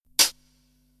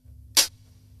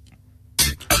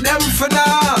them for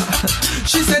now.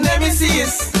 She said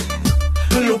Nemysis,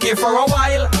 looking for a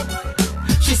while.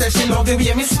 She said she love the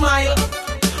way me smile.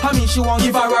 I mean she won't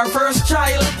give her first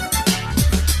child.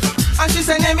 And she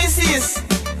said Nemysis,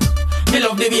 me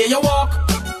love the way you walk,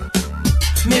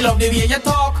 me love the way you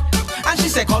talk. And she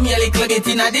said come here a little bit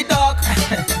inna the dark.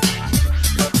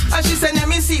 And she said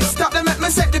Nemysis, stop them, make me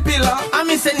set the pillar. And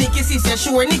me say Nikki, sis, yeah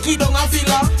sure Nikki don't a feel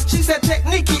her. She said take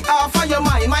Nikki off of your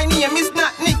mind. My name is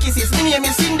not Nikki, sis, my name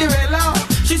is Cinderella.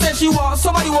 She said she wants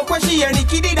somebody who question here.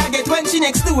 Nikki did I get when she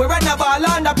next to her and a ball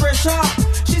under pressure.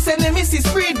 She said Nemysis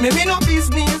freed me no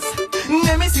business.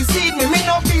 Nemysis seed me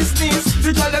no business.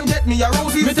 The girl them get me a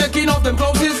roses, me taking off them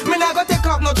clothes. Me not go take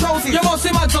off no trousers. You must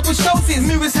see man suck with trousers.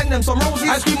 Me will send them some roses.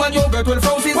 Ice cream and yogurt will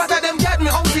frozen. What of them get me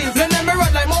houses? Then them me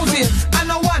run like Moses. And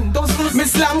no one doesn't. Me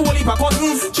slam whole heap of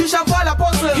cousins. Trisha Paul a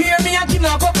puzzle. Hear me and give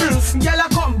no couples. Girl a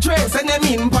come dress and them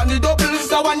in pan the doubles.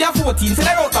 The one they 14 say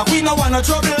they out back we no want no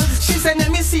trouble. She said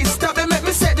Nemysis stop them make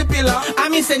me set the pillar.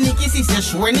 And me say Nikki sis you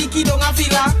sure Nikki don't a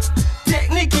feel her. Take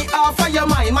Nikki off of your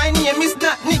mind. My name is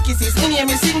not Nikki, sis. My name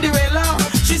is Cinderella.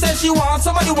 She said she wants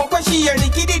somebody who when she hear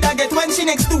Nikki did I get when she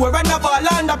next to her and a ball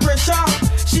under pressure.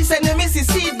 She said Nemysis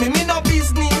seed me no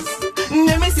business.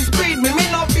 Nemysis breed me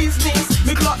no business.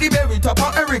 Me clock the berry top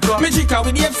on Erica. Me drink her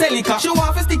with the F-Celica. She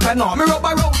want to stick her now. Me rub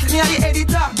her out me and the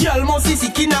editor. Girl must see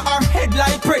sick in her head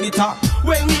like predator.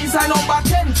 When me is a number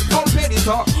 10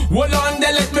 competitor. Hold on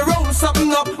they let me roll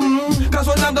something up.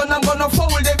 Cause when I'm done I'm gonna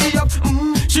fold the be up.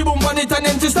 She boom on it and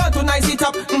then she start to nice it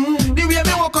up. The way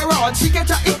me walk around, she get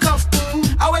a hiccup.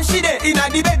 And when she there, inna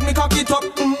the bed, me cock it up.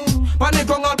 When the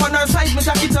ground out on her side, me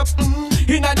jack it up.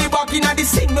 Inna the back, inna the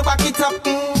sink, me back it up.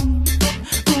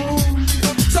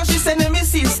 So she said,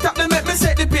 Nemysis, stop them, make me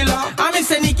set the pillar. And me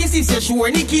say, Nikki, sis, you sure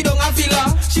Nikki don't a feel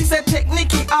her. She said, take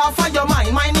Nikki off of your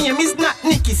mind. My name is not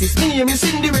Nikki, sis, my name is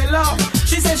Cinderella.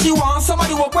 She said she wants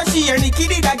somebody who when she hear Nikki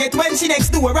did I get when she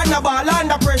next to her and a ball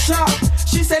under pressure.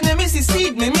 She said Nemysis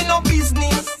seed me no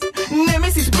business.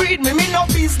 Nemysis breed me no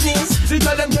business. The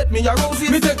girl them get me a roses.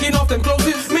 Me taking off them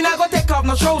clothes. Me not go take off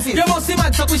no trousers. You must see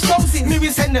man suck with trousers. Me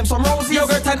will send them some roses.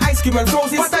 Yogurt and ice cream and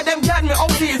frozen. What of them get me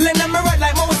houses. Let them me red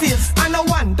like Moses. And no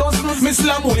one doesn't. Me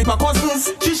slam only for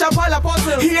cousins. Trisha Paul a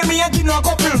puzzle. Hear me and give no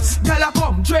couples. Girl a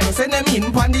come dress and them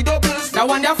in pan the doubles. That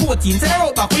one they 14 say they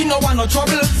out back we no want no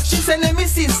trouble. She said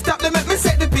Nemysis stop them make me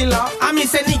set the pillar. And me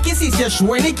say Nikki sis you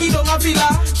sure Nikki don't a feel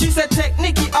her. She said take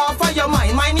Nikki off of your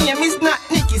mind. My name is not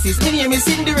Nikki sis. My name is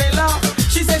Cinderella.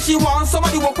 She said she wants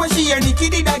somebody who when she hear Nikki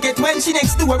did I get when she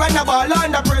next to her and a ball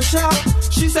under pressure.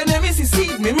 She said Nemysis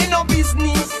seed me no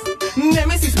business.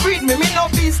 Nemysis breed me no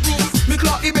business. Me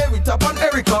clock the berry top on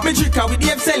Erica. Me drink her with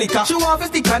the F-Celica. She want to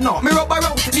stick her now. Me rub her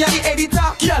out me and the editor.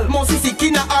 Girl must see sick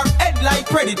in her head like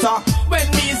predator. When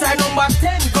me is a number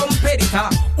 10 competitor.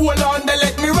 Hold on they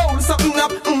let me roll something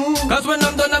up. Cause when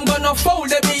I'm done I'm gonna fold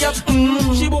the be up.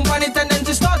 She boom on it and then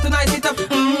she start to nice it up.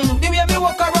 The way me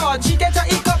walk around she get a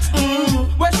hiccup.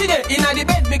 When she there inna the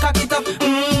bed me cock it up.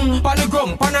 On the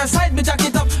ground on her side me jack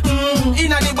it up.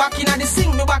 Inna the back inna the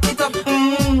sink me back it up.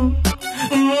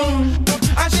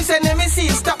 And she said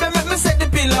Nemysis stop them make me set the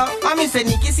pillar. And me say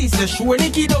Nikki sis you sure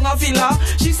Nikki don't a feel her.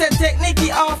 She said take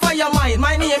Nikki off of your mind.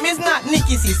 My name is not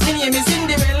Nikki sis. My name is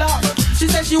Cinderella. She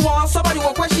said she wants somebody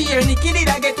who when she hear Nikki did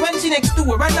I get when she next to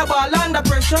her and a ball under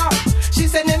pressure. She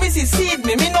said Nemysis seed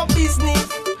me no business.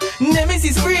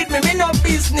 Nemysis breed me no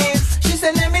business. She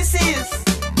said Nemysis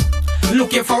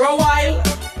looking for a while.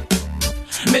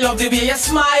 Me love the way you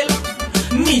smile.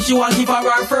 Me she want give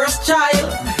her first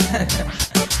child.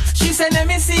 She said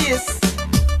Nemysis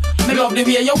me love the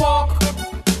way you walk.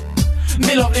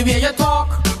 Me love the way you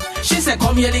talk. She said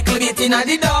come here little bit inna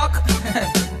the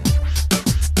dark.